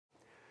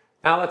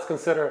Now let's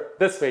consider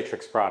this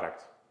matrix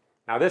product.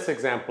 Now this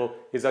example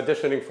is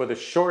auditioning for the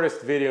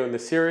shortest video in the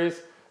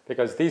series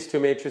because these two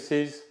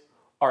matrices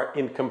are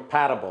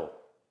incompatible.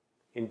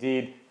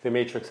 Indeed, the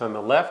matrix on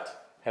the left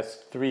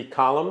has 3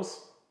 columns,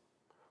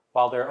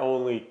 while there are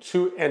only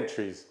 2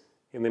 entries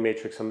in the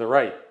matrix on the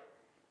right.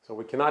 So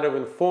we cannot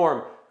even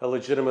form a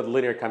legitimate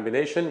linear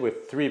combination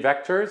with 3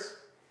 vectors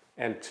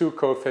and 2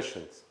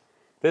 coefficients.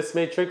 This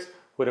matrix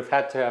would have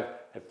had to have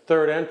a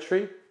 3rd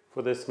entry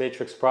for this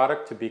matrix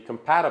product to be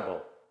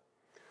compatible.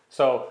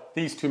 So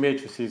these 2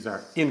 matrices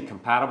are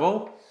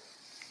incompatible,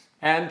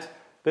 and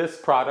this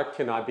product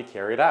cannot be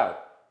carried out.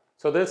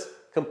 So this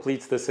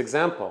completes this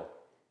example.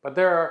 But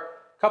there are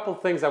a couple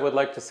things I would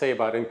like to say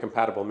about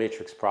incompatible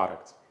matrix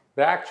products.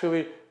 They're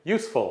actually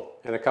useful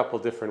in a couple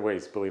different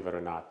ways, believe it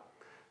or not.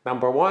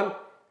 Number one,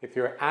 if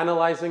you're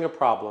analyzing a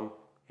problem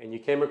and you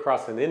came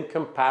across an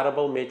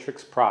incompatible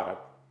matrix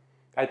product,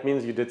 that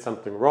means you did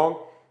something wrong.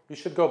 You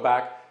should go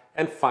back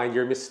and find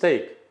your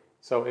mistake.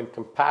 So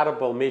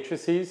incompatible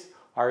matrices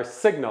are a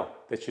signal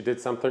that you did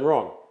something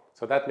wrong.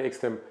 So that makes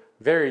them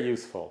very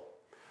useful.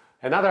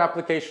 Another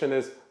application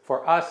is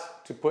for us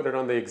to put it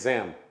on the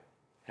exam.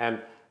 And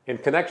in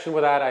connection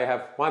with that, I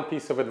have one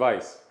piece of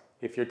advice.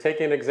 If you're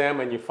taking an exam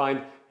and you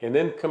find an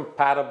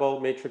incompatible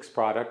matrix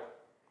product,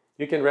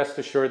 you can rest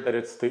assured that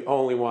it's the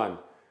only one,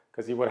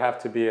 because you would have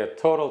to be a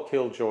total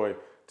killjoy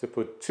to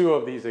put 2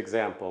 of these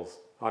examples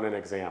on an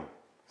exam.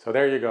 So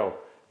there you go.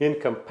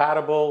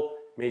 Incompatible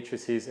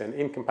matrices and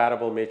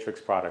incompatible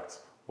matrix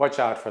products. Watch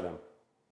out for them.